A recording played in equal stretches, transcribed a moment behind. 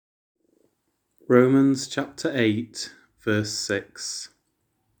Romans chapter 8, verse 6.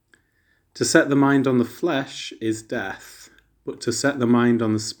 To set the mind on the flesh is death, but to set the mind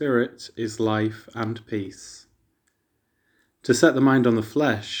on the Spirit is life and peace. To set the mind on the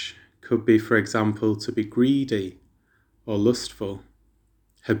flesh could be, for example, to be greedy or lustful,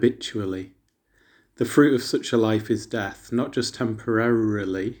 habitually. The fruit of such a life is death, not just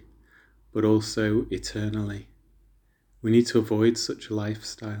temporarily, but also eternally. We need to avoid such a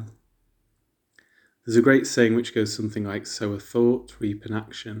lifestyle. There's a great saying which goes something like, sow a thought, reap an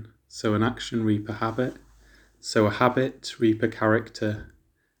action. Sow an action, reap a habit. Sow a habit, reap a character.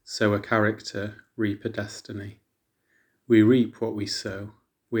 Sow a character, reap a destiny. We reap what we sow.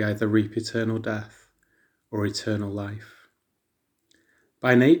 We either reap eternal death or eternal life.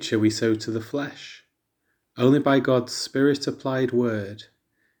 By nature we sow to the flesh. Only by God's Spirit-applied word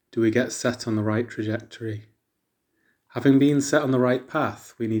do we get set on the right trajectory. Having been set on the right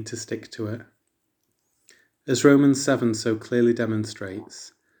path, we need to stick to it. As Romans 7 so clearly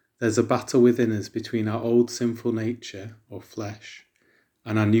demonstrates, there's a battle within us between our old sinful nature, or flesh,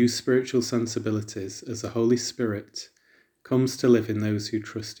 and our new spiritual sensibilities as the Holy Spirit comes to live in those who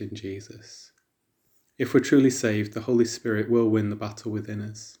trust in Jesus. If we're truly saved, the Holy Spirit will win the battle within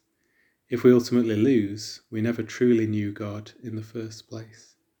us. If we ultimately lose, we never truly knew God in the first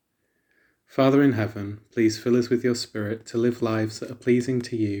place. Father in heaven, please fill us with your Spirit to live lives that are pleasing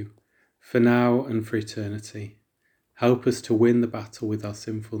to you, for now and for eternity. Help us to win the battle with our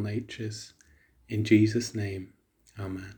sinful natures. In Jesus' name, Amen.